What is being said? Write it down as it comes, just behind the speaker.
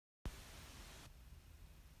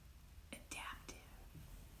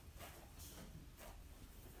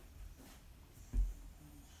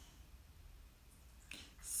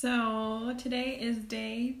So today is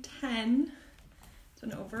day 10. It's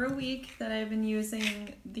been over a week that I've been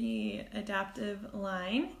using the Adaptiv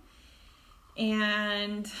Line.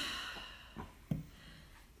 And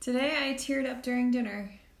today I teared up during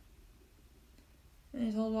dinner. And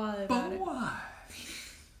I told Wally about it. But why?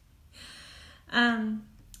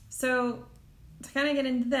 So to kind of get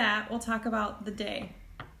into that, we'll talk about the day.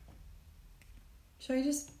 Should I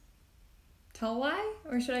just tell why,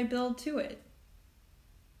 or should I build to it?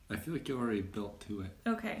 I feel like you already built to it.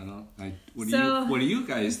 Okay. What do you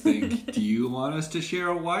guys think? Do you want us to share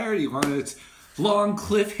a why, or do you want a long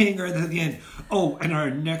cliffhanger at the end? Oh, and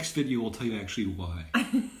our next video will tell you actually why.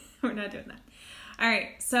 We're not doing that. All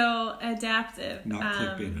right. So Adaptiv. Not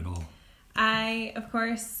clickbait at all. I, of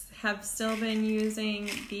course, have still been using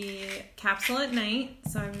the capsule at night.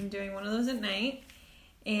 So I've been doing one of those at night.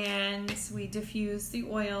 And we diffused the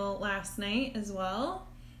oil last night as well.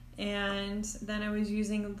 And then I was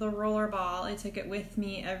using the roller ball. I took it with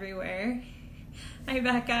me everywhere. Hi,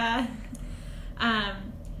 Becca.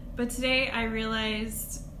 But today I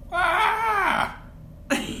realized... Ah!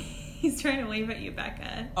 He's trying to wave at you,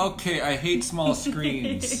 Becca. Okay, I hate small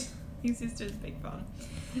screens. He's used to his big phone.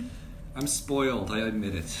 I'm spoiled, I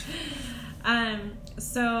admit it.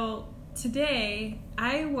 So today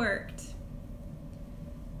I worked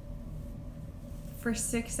for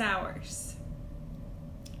 6 hours.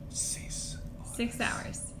 6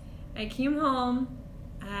 hours. I came home,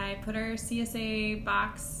 I put our CSA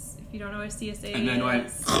box, if you don't know what a CSA and then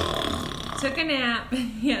is, took a nap.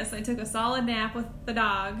 Yes, I took a solid nap with the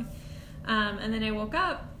dog. And then I woke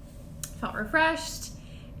up, felt refreshed,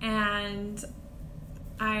 and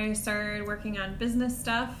I started working on business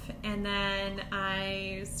stuff, and then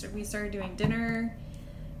we started doing dinner.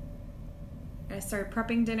 I started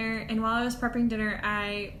prepping dinner, and while I was prepping dinner,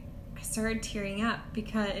 I started tearing up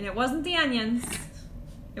and it wasn't the onions.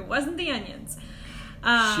 It wasn't the onions.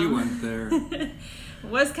 She went there.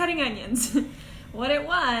 Was cutting onions. What it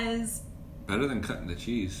was... Better than cutting the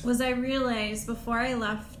cheese. Was I realized before I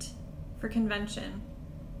left for convention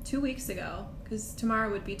 2 weeks ago, because tomorrow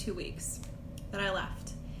would be 2 weeks that I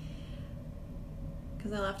left.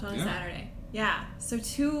 Because I left on a Saturday. Yeah. So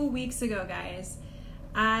 2 weeks ago, guys,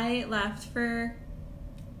 I left for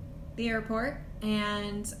the airport,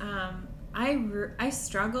 and I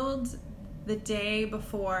struggled the day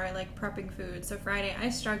before, like prepping food. So Friday I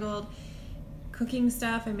struggled cooking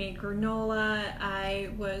stuff. I made granola. I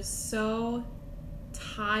was so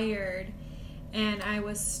tired and I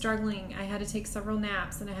was struggling. I had to take several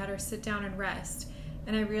naps and I had her sit down and rest.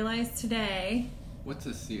 And I realized today... What's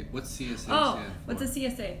CSA stand for? What's a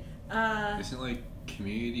CSA? Isn't it like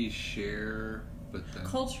community share, but then...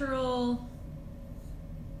 Cultural...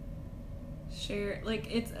 share,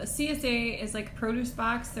 like, it's a CSA is like a produce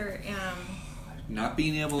box. They're not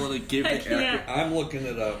being able to give it. I'm looking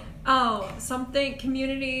it up. Oh, something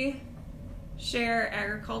community share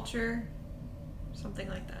agriculture, something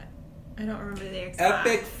like that. I don't remember the exact.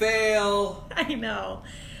 Epic fail. I know.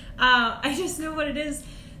 I just know what it is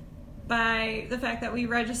by the fact that we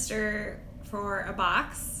register for a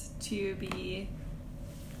box to be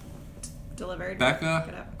delivered.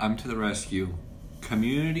 Becca, I'm to the rescue.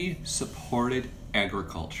 Community supported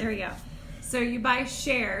agriculture. There we go. So you buy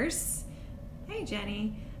shares. Hey,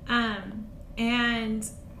 Jenny. And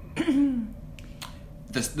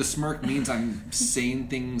the smirk means I'm saying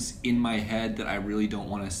things in my head that I really don't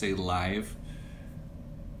want to say live.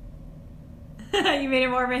 You made it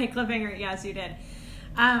more of a cliffhanger. Yes, you did.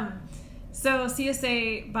 So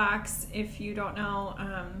CSA box, if you don't know,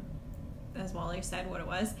 as Wally said what it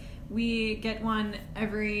was, we get one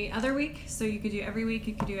every other week. So you could do every week,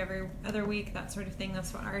 you could do every other week, that sort of thing.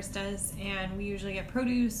 That's what ours does. And we usually get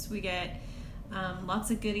produce. We get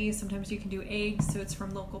lots of goodies. Sometimes you can do eggs. So it's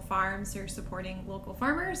from local farms. They're supporting local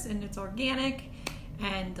farmers and it's organic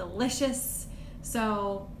and delicious.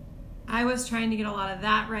 So I was trying to get a lot of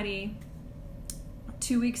that ready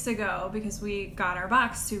 2 weeks ago because we got our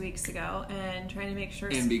box 2 weeks ago and trying to make sure.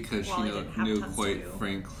 And because she knew quite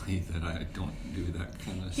frankly that I don't do that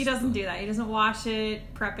kind of stuff. He doesn't do that. He doesn't wash it,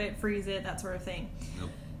 prep it, freeze it, that sort of thing. Nope.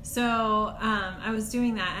 So I was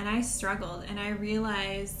doing that and I struggled, and I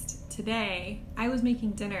realized today I was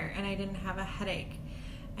making dinner and I didn't have a headache,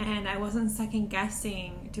 and I wasn't second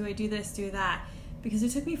guessing, do I do this, do that, because it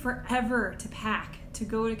took me forever to pack to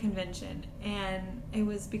go to convention. And it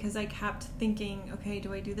was because I kept thinking, okay,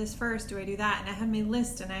 do I do this first? Do I do that? And I had my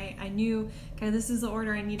list and I knew kind of this is the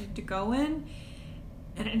order I needed to go in.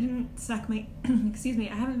 And I didn't excuse me,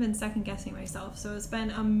 I haven't been second guessing myself. So it's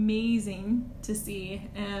been amazing to see.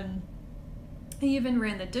 And I even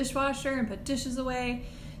ran the dishwasher and put dishes away.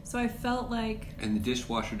 So I felt like... And the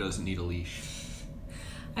dishwasher doesn't need a leash.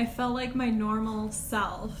 I felt like my normal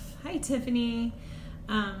self. Hi, Tiffany.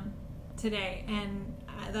 Today. And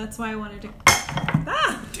that's why I wanted to...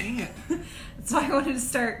 Dang it. That's why I wanted to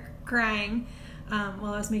start crying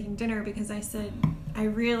while I was making dinner, because I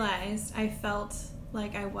realized I felt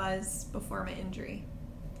like I was before my injury.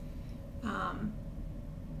 And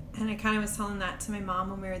I kind of was telling that to my mom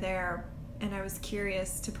when we were there, and I was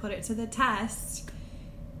curious to put it to the test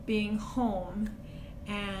being home,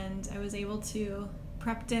 and I was able to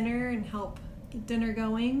prep dinner and help get dinner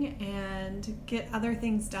going and get other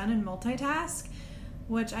things done and multitask,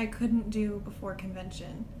 which I couldn't do before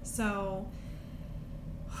convention. So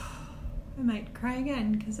I might cry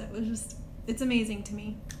again, because it was just, it's amazing to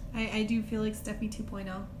me. I do feel like Steffi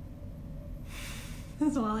 2.0,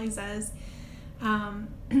 as Wally says.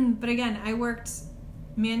 But again, I worked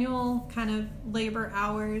manual kind of labor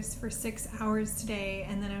hours for 6 hours today,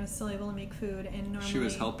 and then I was still able to make food. And normally she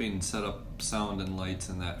was helping set up sound and lights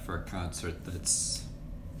and that for a concert that's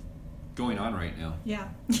going on right now. Yeah.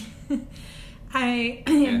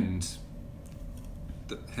 And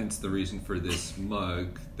hence the reason for this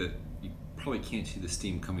mug that you probably can't see the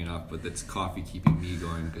steam coming off, but that's coffee keeping me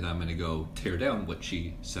going, because I'm going to go tear down what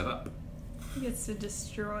she set up. He gets to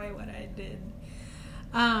destroy what I did.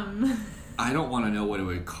 I don't want to know what it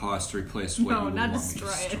would cost to replace what you would want me to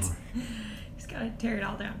destroy. He's got to tear it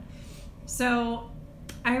all down. So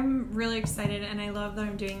I'm really excited, and I love that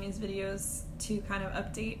I'm doing these videos to kind of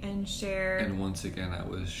update and share. And once again, I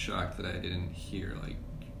was shocked that I didn't hear, like,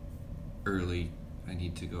 early, I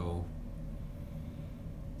need to go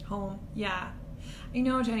home. Yeah. I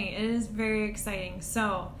know, Jenny, it is very exciting.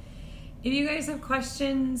 So if you guys have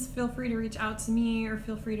questions, feel free to reach out to me, or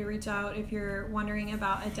feel free to reach out if you're wondering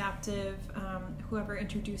about Adaptiv. Whoever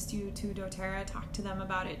introduced you to doTERRA, talk to them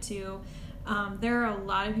about it too. There are a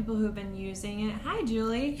lot of people who have been using it. Hi,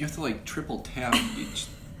 Julie. You have to, like, triple tap each.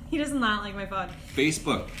 He does not like my phone.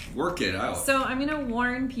 Facebook, work it out. So I'm going to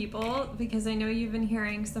warn people, because I know you've been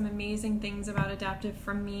hearing some amazing things about Adaptiv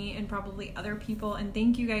from me and probably other people. And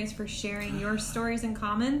thank you guys for sharing your stories and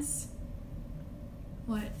comments.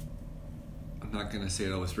 What? I'm not going to say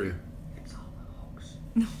it always for you. It's all a hoax.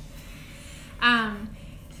 No.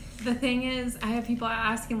 The thing is, I have people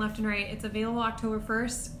asking left and right. It's available October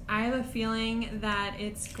 1st. I have a feeling that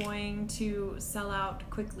it's going to sell out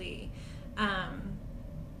quickly.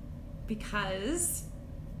 Because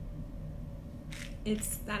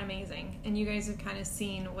it's that amazing, and you guys have kind of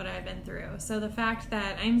seen what I've been through. So the fact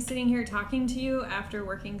that I'm sitting here talking to you after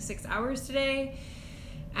working 6 hours today,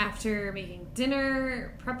 after making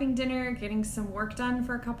dinner, prepping dinner, getting some work done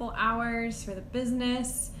for a couple hours for the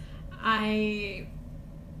business, I'm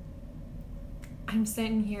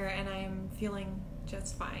sitting here and I'm feeling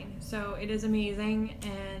just fine. So it is amazing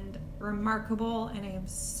and remarkable, and I am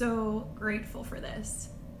so grateful for this.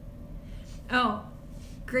 Oh,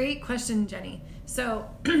 great question, Jenny. So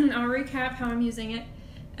I'll recap how I'm using it.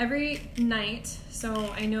 Every night,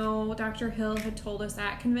 so I know Dr. Hill had told us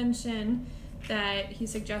at convention that he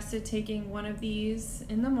suggested taking one of these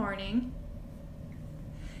in the morning.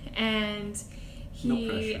 And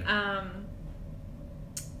he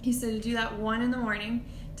said to do that one in the morning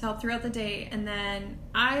to help throughout the day. And then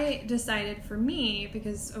I decided for me,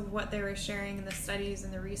 because of what they were sharing in the studies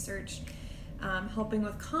and the research, helping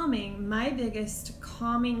with calming, my biggest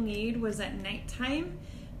calming need was at nighttime,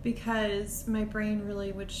 because my brain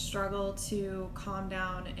really would struggle to calm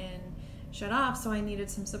down and shut off, so I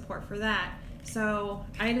needed some support for that. So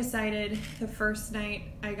I decided the first night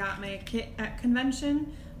I got my kit at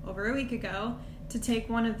convention over a week ago to take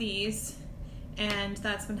one of these, and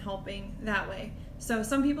that's been helping that way. So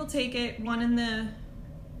some people take it one in the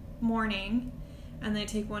morning and they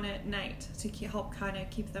take one at night to help kind of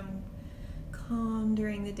keep them calm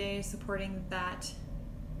during the day, supporting that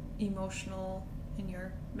emotional and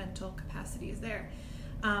your mental capacities there.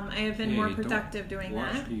 I have been more productive doing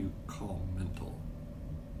that. What do you call mental?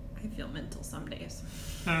 I feel mental some days.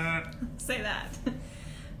 Say that.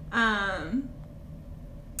 And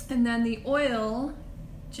then the oil,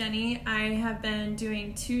 Jenny, I have been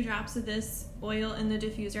doing 2 drops of this oil in the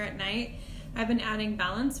diffuser at night. I've been adding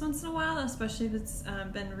balance once in a while, especially if it's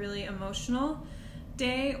been really emotional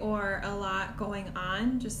day or a lot going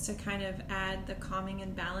on, just to kind of add the calming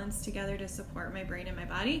and balance together to support my brain and my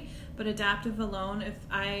body. But Adaptiv alone, if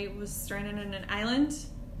I was stranded on an island,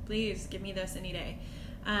 please give me this any day.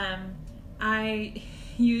 I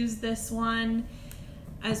use this one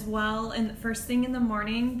as well, and first thing in the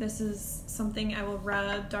morning. This is something I will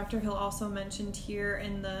rub. Dr. Hill also mentioned here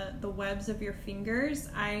in the webs of your fingers.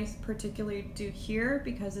 I particularly do here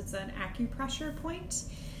because it's an acupressure point,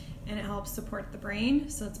 and it helps support the brain.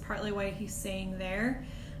 So that's partly why he's saying there.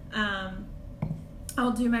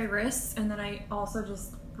 I'll do my wrists, and then I also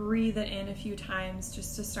just breathe it in a few times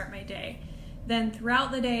just to start my day. Then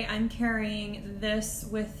throughout the day, I'm carrying this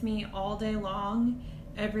with me all day long,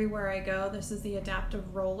 everywhere I go. This is the Adaptiv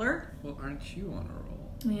roller. Well, aren't you on a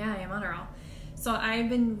roll? Yeah, I am on a roll. So I've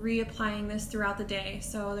been reapplying this throughout the day.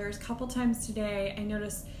 So there's a couple times today I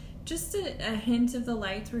noticed just a hint of the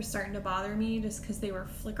lights were starting to bother me just because they were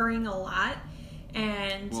flickering a lot.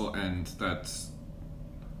 And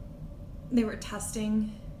they were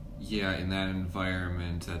testing. Yeah, in that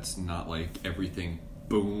environment, that's not like everything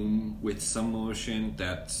boom with some motion.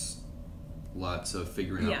 That's lots of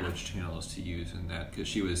figuring out which channels to use in that, because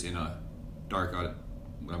she was in a dark, I'm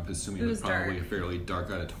assuming it was probably a fairly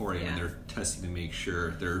dark auditorium, and they're testing to make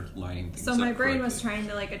sure they're lining things up. So my brain correctly. was trying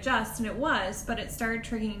to like adjust, and it was, but it started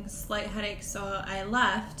triggering slight headaches. So I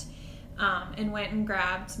left and went and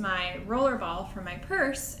grabbed my roller ball from my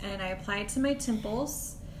purse, and I applied to my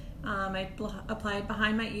temples. I applied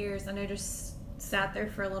behind my ears, and I just sat there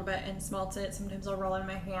for a little bit and smelt it. Sometimes I'll roll it in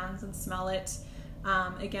my hands and smell it.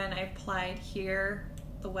 Again, I applied here,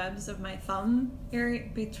 the webs of my thumb area,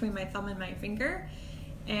 between my thumb and my finger.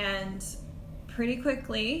 And pretty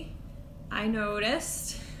quickly, I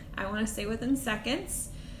noticed, I want to say within seconds,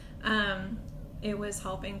 it was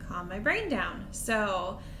helping calm my brain down.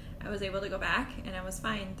 So I was able to go back, and I was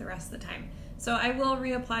fine the rest of the time. So I will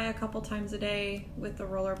reapply a couple times a day with the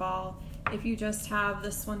roller ball. If you just have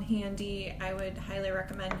this one handy, I would highly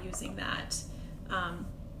recommend using that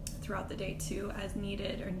throughout the day too, as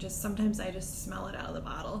needed. Or just sometimes I just smell it out of the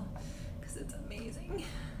bottle because it's amazing.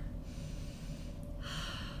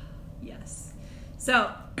 Yes.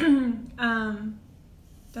 So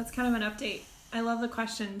that's kind of an update. I love the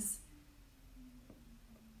questions.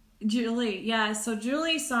 Julie, yeah. So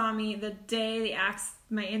Julie saw me the day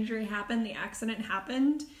my injury happened, the accident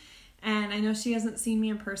happened. And I know she hasn't seen me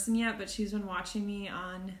in person yet, but she's been watching me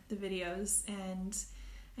on the videos. And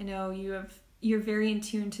I know you're very in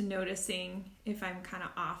tune to noticing if I'm kind of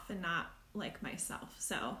off and not like myself.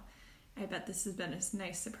 So I bet this has been a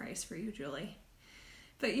nice surprise for you, Julie.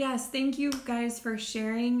 But yes, thank you guys for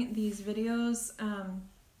sharing these videos.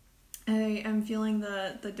 I am feeling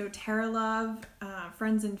the doTERRA love,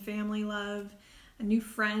 friends and family love, new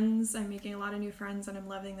friends. I'm making a lot of new friends, and I'm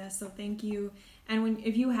loving this, so thank you. And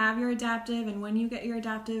if you have your Adaptiv, and when you get your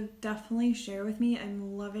Adaptiv, definitely share with me.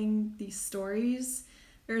 I'm loving these stories.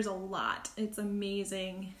 There's a lot. It's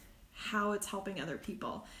amazing how it's helping other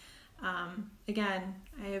people. Again,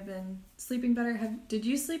 I have been sleeping better. Did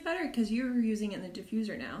you sleep better? Because you're using it in the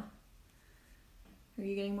diffuser now. Are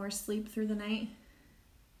you getting more sleep through the night?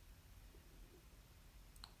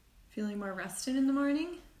 Feeling more rested in the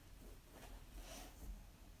morning?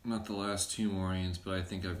 Not the last 2 mornings, but I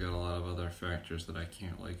think I've got a lot of other factors that I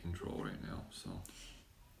can't control right now. So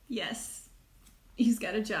yes, he's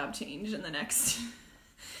got a job change in the next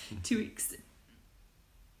 2 weeks.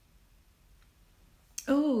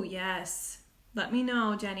 Oh yes, let me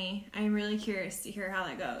know, Jenny. I'm really curious to hear how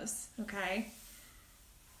that goes. Okay,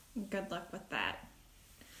 good luck with that.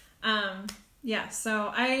 Yeah,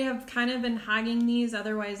 so I have kind of been hogging these.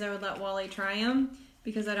 Otherwise, I would let Wally try them,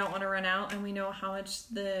 because I don't want to run out, and we know how much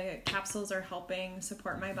the capsules are helping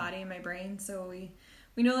support my body and my brain, so we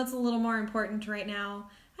know that's a little more important right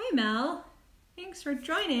now. Hi, Mel. Thanks for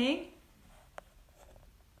joining.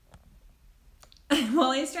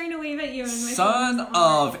 Wally's trying to wave at you. And my son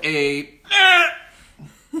of a...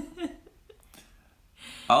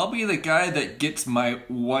 I'll be the guy that gets my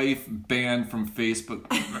wife banned from Facebook.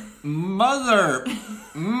 Mother!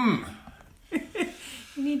 You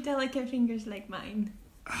need delicate fingers like mine.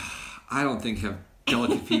 I don't think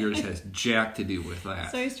delicate fingers has jack to do with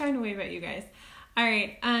that. So he's trying to wave at you guys. All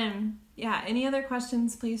right. Yeah. Any other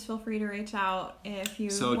questions? Please feel free to reach out if you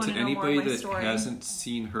want to know more of my story. So to anybody that hasn't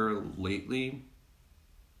seen her lately,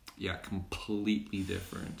 yeah, completely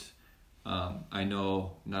different. I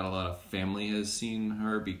know not a lot of family has seen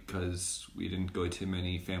her because we didn't go to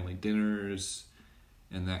many family dinners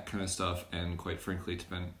and that kind of stuff. And quite frankly, it's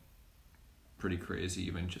been pretty crazy,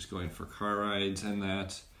 even just going for car rides and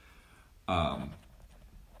that.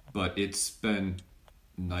 But it's been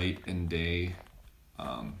night and day.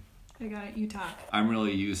 I got it. You talk. I'm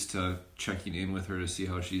really used to checking in with her to see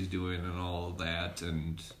how she's doing and all of that.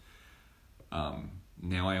 And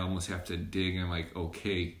now I almost have to dig. And I'm like,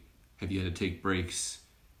 okay, have you had to take breaks?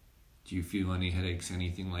 Do you feel any headaches,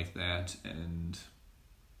 anything like that? And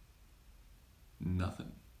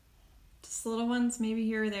nothing. Just little ones, maybe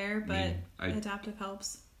here or there, but Adaptiv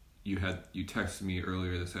helps. You texted me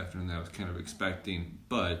earlier this afternoon that I was kind of expecting,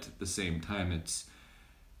 but at the same time,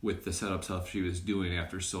 with the setup stuff she was doing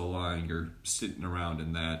after so long, you're sitting around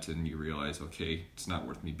in that and you realize, okay, it's not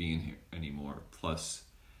worth me being here anymore. Plus,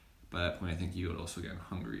 by that point, I think you would also get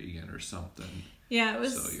hungry again or something. Yeah, it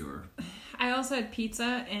was. So you were. I also had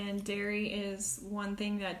pizza, and dairy is one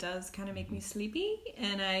thing that does kind of make me sleepy,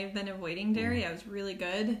 and I've been avoiding dairy. I was really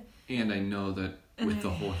good. And I know that with the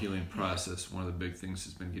whole healing process, one of the big things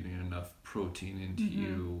has been getting enough protein into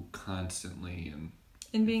you constantly.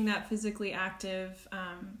 And being that physically active,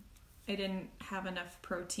 I didn't have enough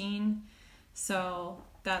protein, so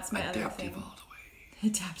that's my other thing. Adaptiv all the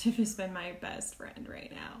way. Adaptiv has been my best friend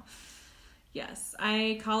right now. Yes,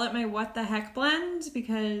 I call it my what the heck blend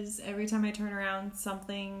because every time I turn around,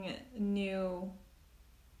 something new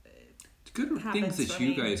It's good things that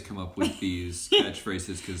you guys come up with these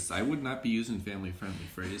catchphrases because I would not be using family-friendly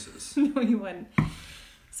phrases. No, you wouldn't.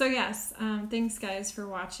 So yes, thanks guys for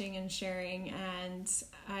watching and sharing, and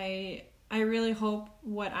I really hope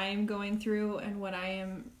what I am going through and what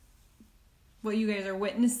you guys are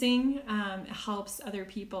witnessing helps other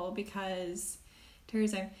people because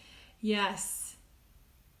Terry's like, yes,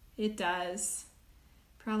 it does.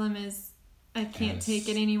 Problem is, I can't take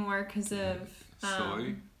it anymore because of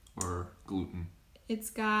soy or gluten. It's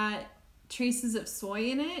got traces of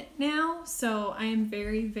soy in it now, so I am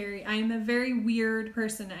a very weird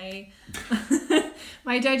person.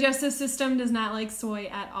 My digestive system does not like soy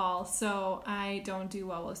at all, so I don't do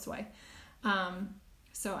well with soy.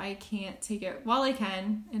 So I can't take it. Well, I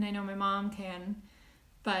can, and I know my mom can,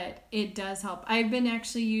 but it does help. I've been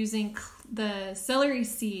actually using the celery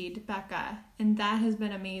seed, Becca, and that has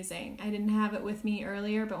been amazing. I didn't have it with me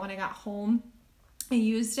earlier, but when I got home, I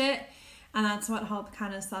used it, and that's what helped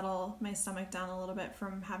kind of settle my stomach down a little bit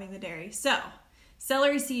from having the dairy. So,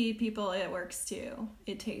 celery seed, people, it works too.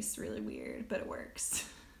 It tastes really weird, but it works.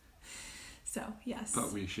 So, yes.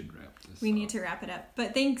 But we should wrap this up. We need to wrap it up.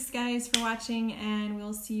 But thanks, guys, for watching, and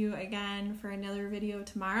we'll see you again for another video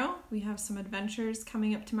tomorrow. We have some adventures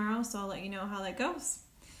coming up tomorrow, so I'll let you know how that goes.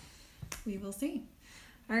 We will see.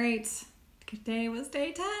 All right. Today was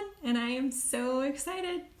day 10, and I am so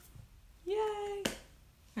excited. Yay.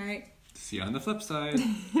 All right. See you on the flip side.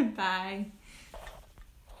 Bye.